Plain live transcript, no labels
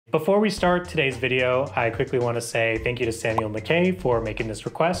Before we start today's video, I quickly want to say thank you to Samuel Mackay for making this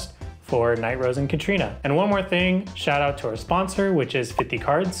request for Nightrose and Katrina. And one more thing, shout out to our sponsor, which is 50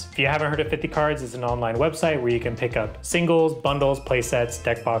 Cards. If you haven't heard of 50 Cards, it's an online website where you can pick up singles, bundles, playsets,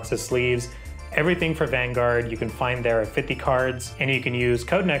 deck boxes, sleeves, everything for Vanguard. You can find there at 50 Cards, and you can use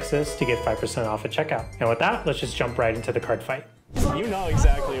code Nexus to get 5% off at checkout. And with that, let's just jump right into the card fight. You know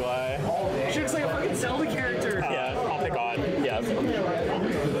exactly why. She looks like a fucking Zelda character. Yeah, I'll pick on. Yeah.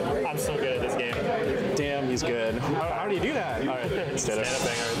 I'm so good at this game. Damn, he's good. How do you do that? All right, stand-up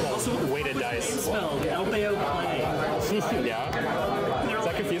banger. Also, weighted dice. Spelled LBO play. Yeah. Is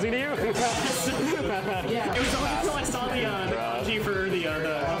that confusing to you? Yeah. It was only until I saw the kanji for the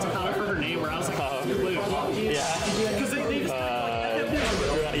counter for her name where I was like, blue. Yeah. Because they just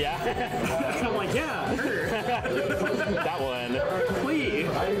yeah. and I'm like, yeah, her. That one. Please.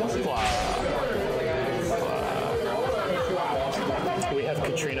 We have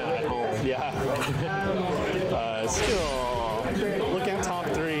Katrina at home. Yeah. Still, look at top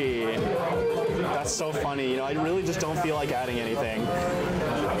 3. That's so funny. You know, I really just don't feel like adding anything.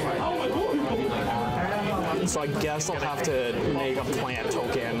 So I guess I'll have to make a plant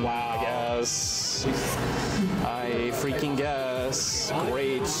token. Wow. I guess. I freaking guess.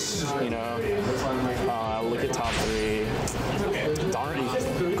 Great. You know. Look at top 3. Darn.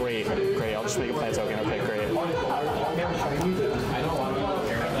 Great. Great. I'll just make a plant token. Okay, great.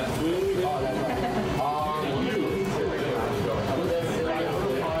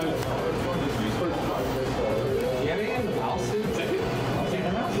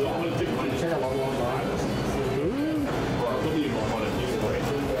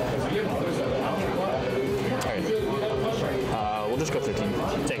 We'll just go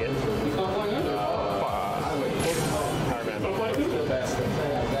 13. Take it. Power band. Do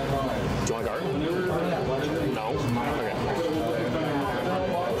you want a guard? No? Okay.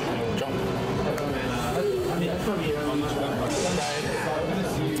 Jump.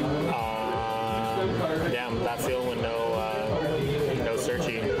 Damn, that feeling with no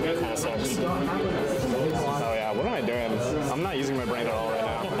searchy kind of sucks. Oh yeah, what am I doing? I'm not using my brain at all right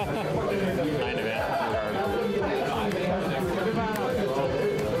now. 9 to band.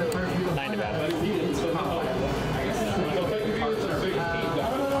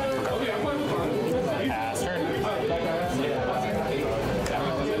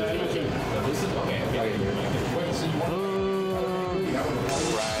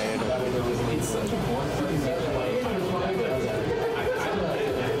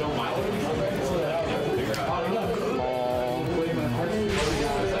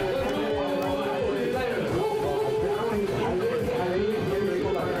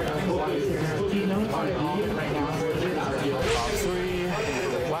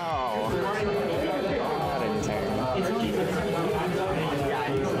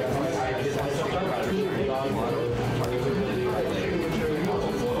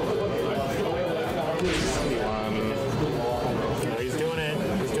 He's doing it.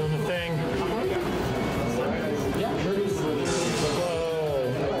 He's doing the thing.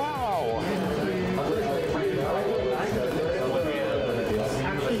 Whoa. Wow.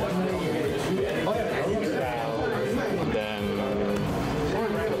 Then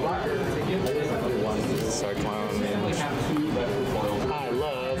Cyclone. I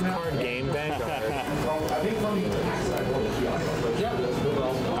love card game Vanguard.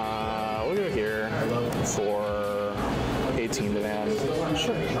 We'll go here for 18 to land.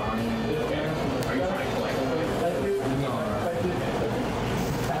 Sure.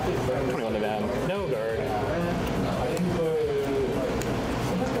 21 to land. No guard.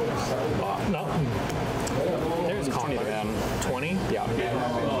 No. There's 20 to land. 20? Yeah.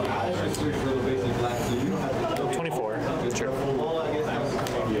 24. Sure.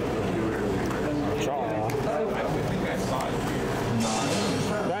 Draw.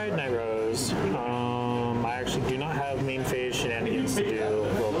 Right, Nightrose. I actually do not have main phase shenanigans to do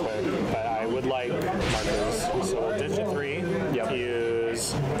real quick, but I would like markers. So we'll digit 3 to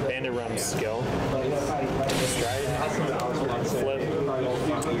use Bandit Rum's skill. Stride, flip,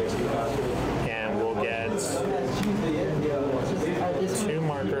 and we'll get 2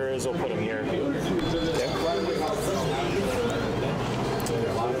 markers. We'll put them here.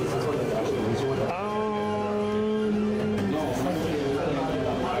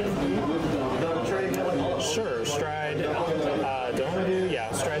 Sure, stride. Don't do,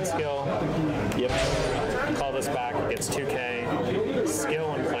 yeah, stride skill. Yep. Call this back, it gets 2k.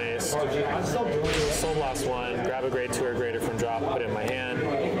 Skill in place. Soul Blast 1, grab a grade 2 or greater from drop, put it in my hand.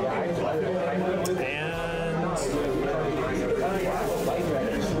 And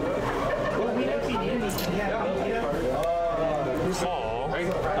call.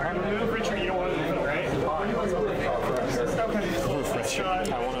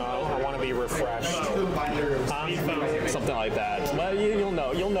 I wanna be refreshed. Something like that. Well, you'll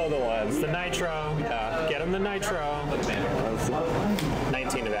know the ones. The Nitro. Yeah. Get him the Nitro.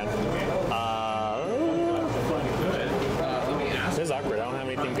 19 event. This is awkward. I don't have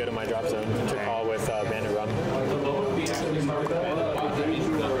anything good in my drop zone to call with Bandit Run.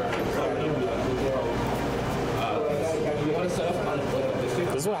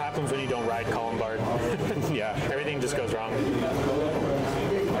 This is what happens when you don't ride Columbard. Yeah, everything just goes wrong.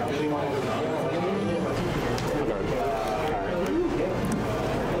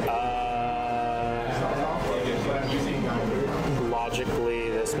 Logically,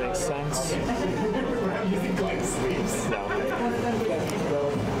 this makes sense. No.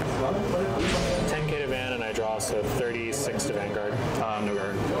 10k to Van and I draw, so 36 to Vanguard. No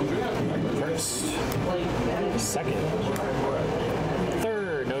guard. First. Second.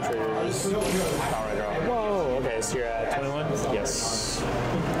 Third, no triggers. Power draw. Whoa, okay, so you're at 21? Yes.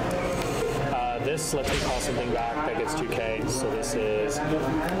 This lets me call something back that gets 2k, so this is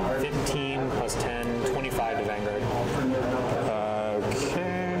 15 plus 10, 25 to Vanguard.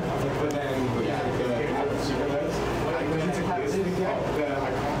 Okay.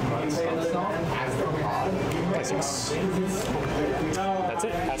 Six. That's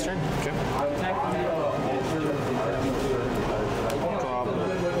it. Pass turn. Okay. Drop.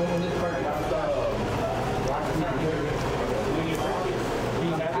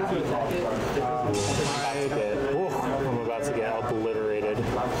 I'm about to get obliterated.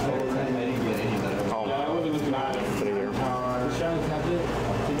 Oh, put it here.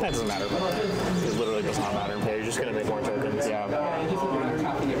 That doesn't matter. It literally does not matter. Yeah, you're just gonna make more tokens. Yeah.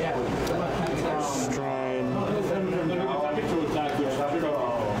 Stride.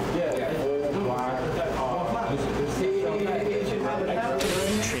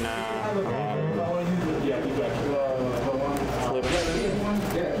 Katrina. Flip.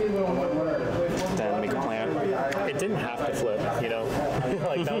 Then make a plan. It didn't have to flip, you know?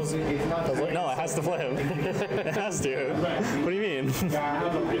 Like that was like, no, it has to flip. It has to. What do you mean?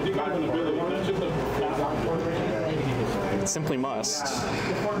 It simply must.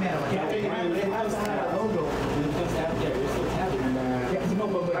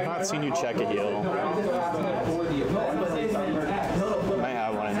 I've not seen you check a heal. Might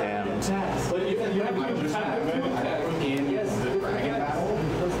have one in hand.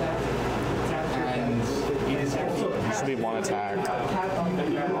 Should be one attack.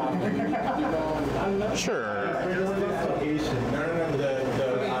 Sure.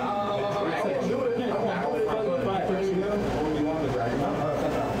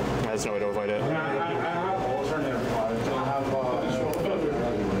 There's no way to avoid it.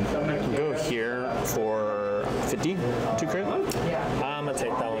 Go here for 50 to crit. I'm gonna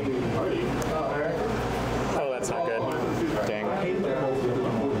take that one. Oh, that's not good. Dang.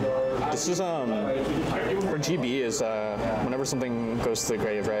 This is for GB is whenever something goes to the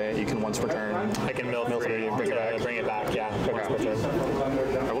grave, right? You can once per turn. I can mill 3, bring it back. Yeah, once per turn.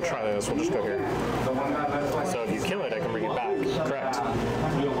 Alright, we'll try this. We'll just go here. So if you kill it, I can bring it back. Correct.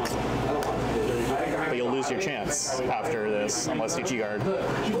 But you'll lose your chance after this unless you G-guard.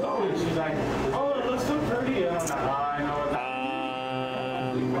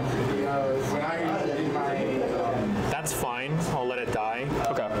 That's fine. I'll let it die.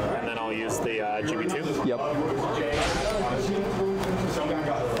 Okay. And then I'll use the GB2. Yep.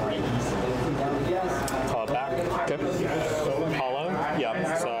 Call it back. Okay. Hollow.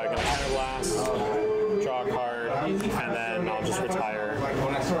 Yep. So I'm gonna counterblast, draw a card, and then I'll just retire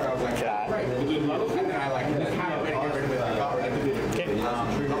that. Okay.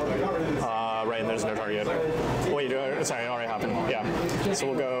 Right, and there's no target. Wait, sorry, it already happened. Yeah. So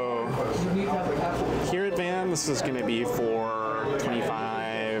we'll go here at Van. This is going to be for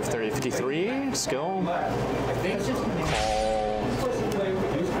 25, 30, 53 skill. Call.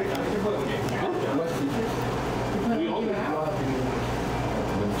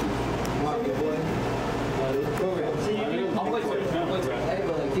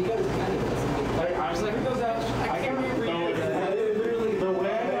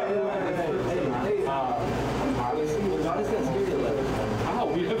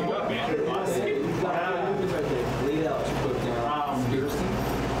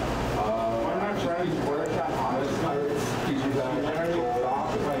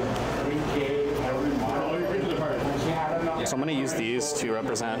 So I'm going to use these to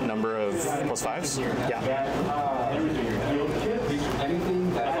represent number of +5s. Yeah.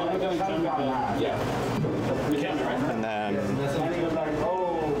 And then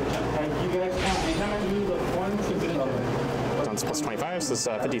it's +25, so this is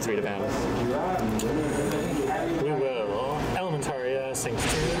 53 to Van. We will Elementaria Syncs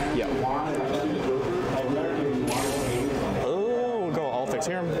 2. Yep. Oh, we'll go all fix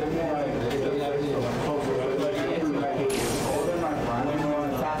here.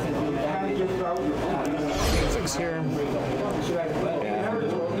 Fix here. We'll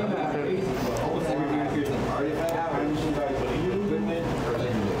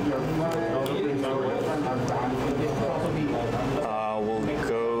go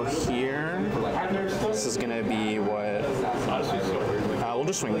here. This is gonna be what? We'll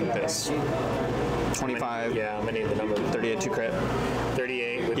just swing this. 25. Yeah, I'm gonna need the number. 38, 2 crit.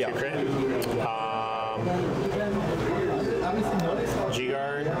 38 with 2 crit.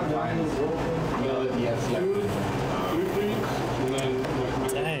 G-Guard.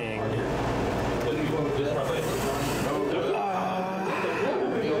 Dang.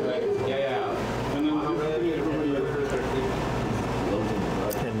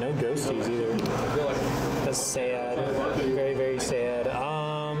 And no ghosties either. That's sad. Very, very sad.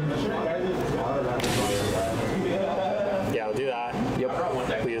 Yeah, I'll do that. Yep.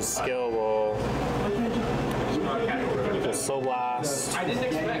 We use skill, we'll Soul Blast.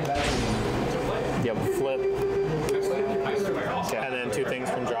 Yep, flip. And then 2 things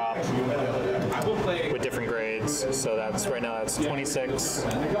from drop with different grades. So that's right now that's 26,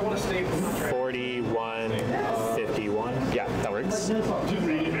 41, 51. Yeah, that works.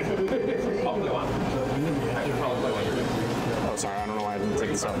 Oh, sorry, I don't know why I didn't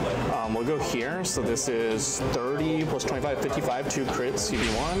take this up. We'll go here. So this is 30 plus 25, 55, 2 crits,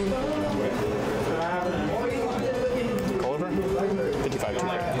 CB1. Call over? 55, 2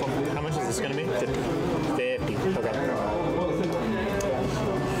 crit. How much is this going to be? 50. Okay.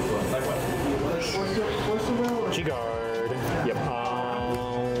 G-Guard. Yep. I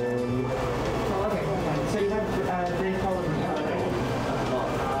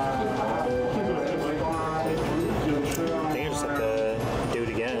think I just have to do it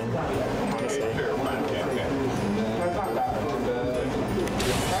again, honestly.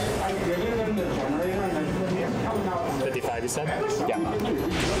 55, you said? Yeah.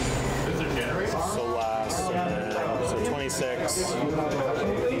 So last, so 26,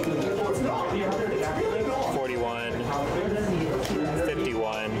 41,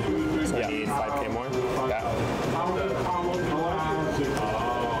 51, so I need 5k more. Yeah.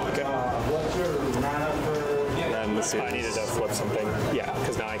 Okay. And then this is... I needed to flip something. Yeah,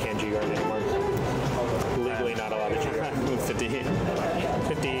 because now I can't G-Guard anymore. Legally not allowed to G-Guard. 50.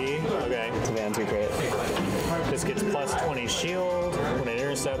 50, okay. It's a Van 2 crit. This gets plus 20 shield when it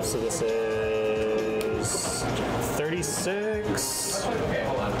intercepts, so this is 36.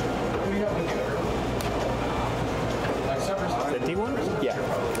 51? Yeah.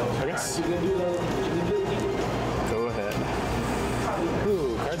 Okay. Go ahead.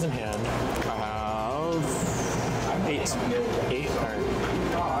 Ooh, cards in hand. I have 8. 8, alright.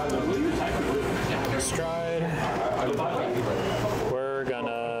 Stride. We're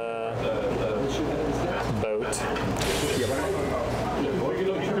gonna boat.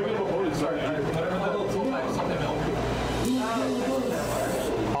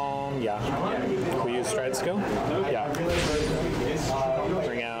 Yeah. We use stride skill? Yeah.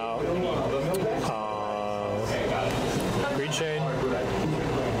 Bring out Greed Shade.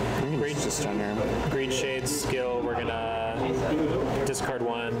 Greed Shade skill. We're gonna discard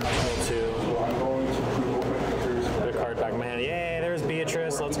 1, mill 2. Put a card back in my hand. Yay, there's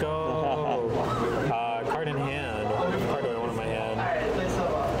Beatrice. Let's go. Card in hand. What card do I want in my hand?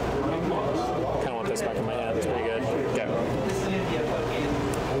 Kind of want this back in my hand. It's pretty good. Okay.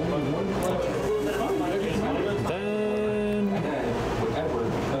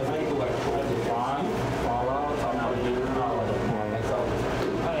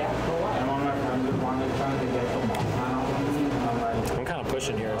 I'm kind of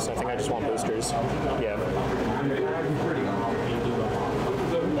pushing here, so I think I just want boosters. Yeah.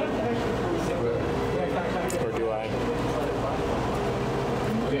 Or do I?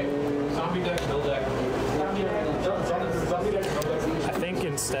 I think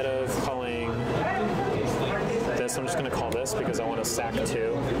instead of calling this, I'm just going to call this because I want to sack 2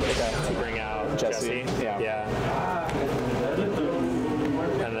 to bring out Jesse. Yeah.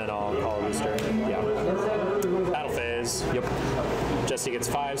 And then I'll call a booster. Yeah. Battle phase. Yep. Jesse gets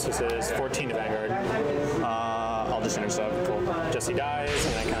 5, so this is 14 to Vanguard. I'll just intercept. Cool. Jesse dies,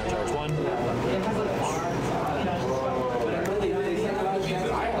 and I counter charge 1.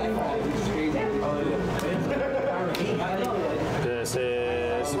 This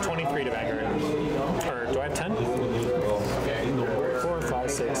is 23 to Vanguard. Or do I have 10? 4,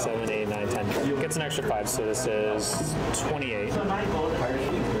 5, 6, 7, 8, 9, 10. Gets an extra 5, so this is 28.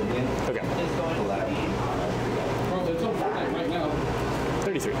 Okay.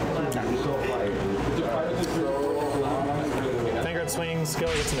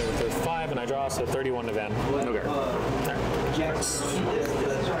 skill gets another 5, and I draw, so 31 to Van. Okay.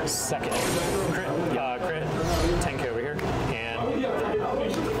 Right. Second. Crit. Crit. 10k over here. And... Yep.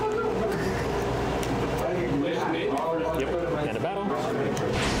 End of battle.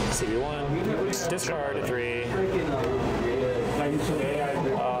 CB1. Discard 3.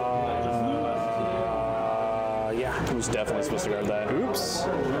 Yeah. Who's definitely supposed to grab that? Oops.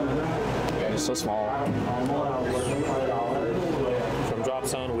 It's so small. From drop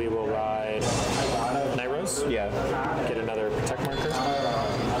zone, we will ride Nightrose. Yeah. Get another protect marker.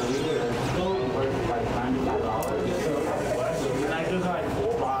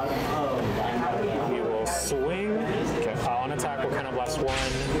 We will swing. Okay. On attack, we'll kind of blast 1.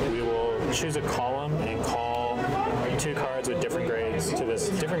 We will choose a column and call 2 cards with different grades to this.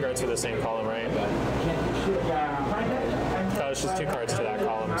 Different grades for the same column, right? Oh, it's just 2 cards to that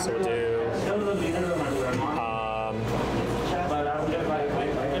column. So we'll do.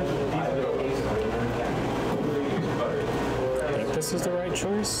 I think this is the right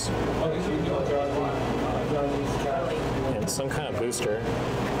choice. And some kind of booster.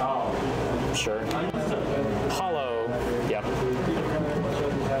 Sure. Hollow. Yep.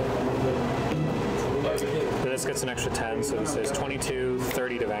 Then this gets an extra 10, so this is 22,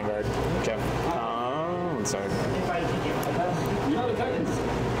 30 to Vanguard. Okay. Sorry.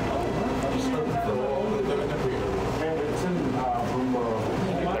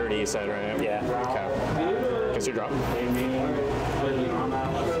 30, you said, right? Yeah. Okay. Guess your drop.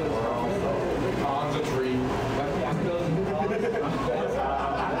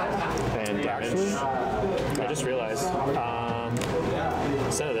 And Actually, I just realized,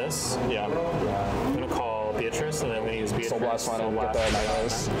 instead of this, yeah. I'm going to call Beatrice, and then I'm going to use Beatrice. Soul Blast one and get the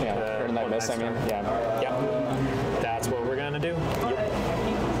Nightrose. Yeah, or Night Mist, I mean. Yeah. Yep. That's what we're going to do. Yep.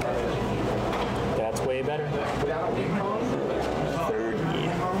 That's way better. 30.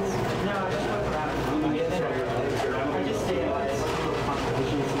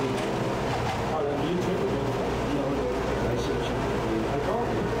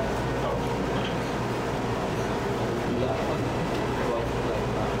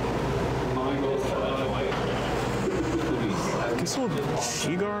 Guess we'll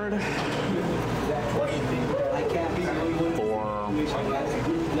G-Guard for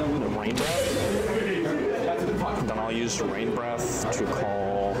Rain Breath. Then I'll use Rain Breath to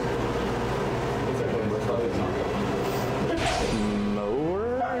call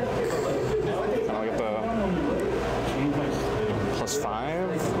Mower. And I'll get the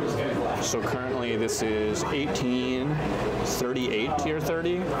 +5. So currently this is 18, 38 tier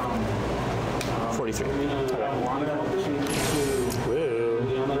 30, 43. Woo.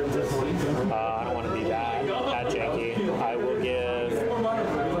 I don't want to be that janky. I will give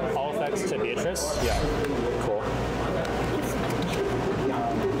all effects to Beatrice. Yeah. Cool.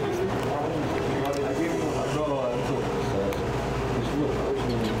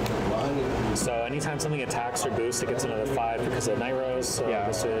 So anytime something attacks or boosts, it gets another 5 because of Nightrose. So Yeah.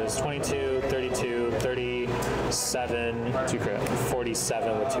 this is 22, 32, 37, 2 crit.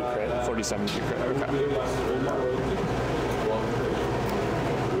 47 with 2 crit. 47 2 crit. Okay.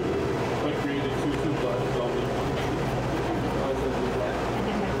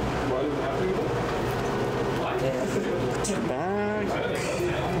 Back.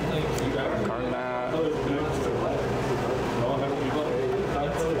 Card that.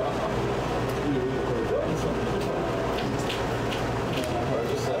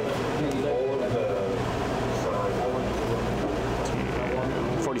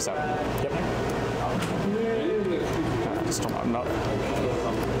 Yep. Still not enough.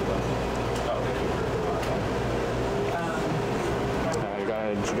 You got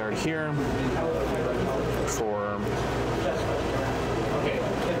a G-Guard here for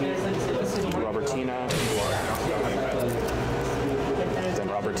Robertina. Then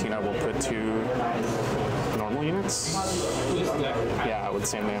Robertina will put 2 normal units. Yeah, with the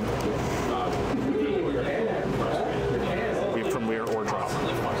same name. We have Premier or drop.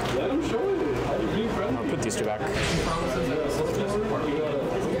 I'll put these 2 back.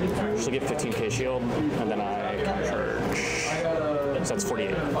 She'll get 15k shield, and then I can charge. So that's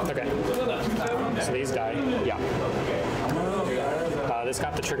 48. Okay. So these die. Yeah. This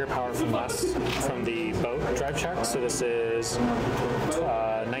got the trigger power from the boat drive check. So this is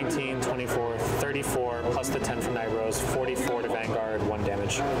 19, 24, 34 plus the 10 from Nightrose, 44 to Vanguard, 1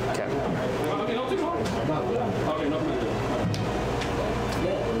 damage. Okay.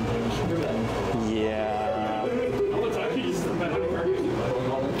 Yeah.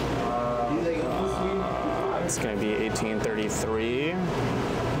 It's going to be 1833.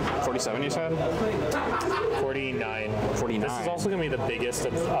 47. 47, you said? 49. 49. This is also going to be the biggest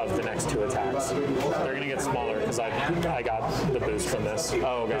of the next two attacks. They're going to get smaller because I got the boost from this.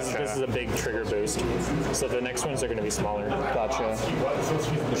 Oh, gotcha. This is a big trigger boost. So the next ones are going to be smaller. Gotcha.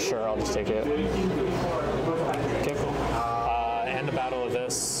 Sure, I'll just take it. Okay. End the battle of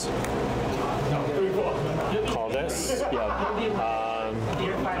this. Call this. Yeah.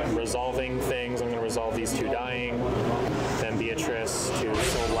 Resolving things. I'm going to resolve these two dying. Then Beatrice to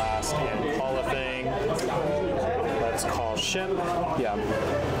Soul Blast and call a thing. Let's call ship. Yeah.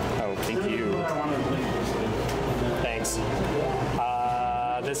 Oh, thank you. Thanks.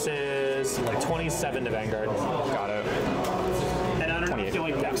 This is 27 to Vanguard. Got it. And I don't know if you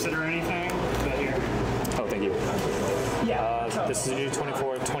like mix it or anything, but here. Oh, thank you. This is a new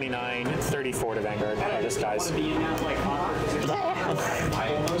 24, 29, 34 to Vanguard. This guy's.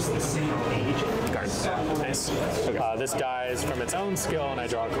 Almost the same age. Nice. Okay. This dies from its own skill, and I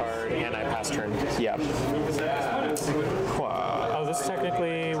draw a card, and I pass turn. Yeah. Oh, this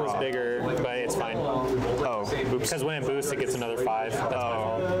technically was bigger, but it's fine. Oh, oops. Because when it boosts, it gets another 5. That's my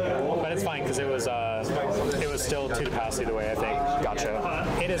fault. But it's fine because it was still 2 to pass either way, I think. Gotcha.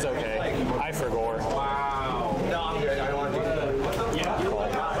 It is okay. I forgore.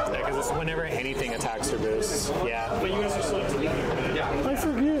 Because it's whenever anything attacks or boosts. Yeah. But you guys are slow. I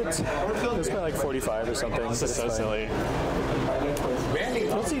forget. It's got like 45 or something. This is so silly.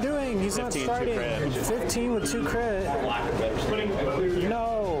 What's he doing? He's not 15, starting. 2 crit. 15 with 2 crit.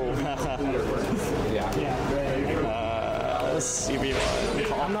 No.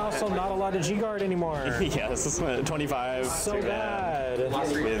 CB1. I'm also not allowed to G-Guard anymore. Yeah, this is 25. So bad.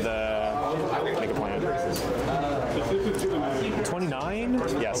 With make a plan. 29?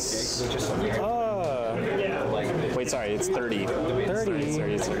 Yes. Wait, sorry, it's 30. 30.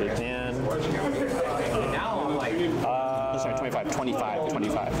 Sorry, it's 30. Man. Sorry, 25. 25.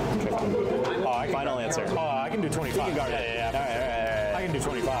 25. Oh, I can Final answer. Oh, I can do 25. You can guard it. Yeah. All right. I can do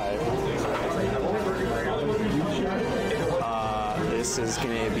 25. This is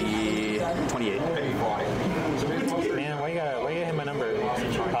gonna be 28. Man, why you gotta hit my number?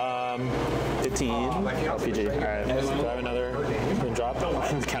 15. LPG. All right. Do I have another drop?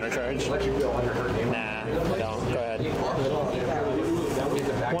 Counter charge. Nah, don't. Go ahead.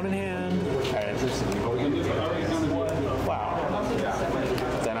 One in hand. All right. Wow.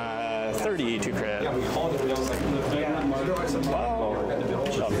 Then 32 crit. Wow. Oh,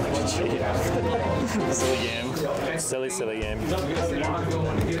 silly game. Silly game.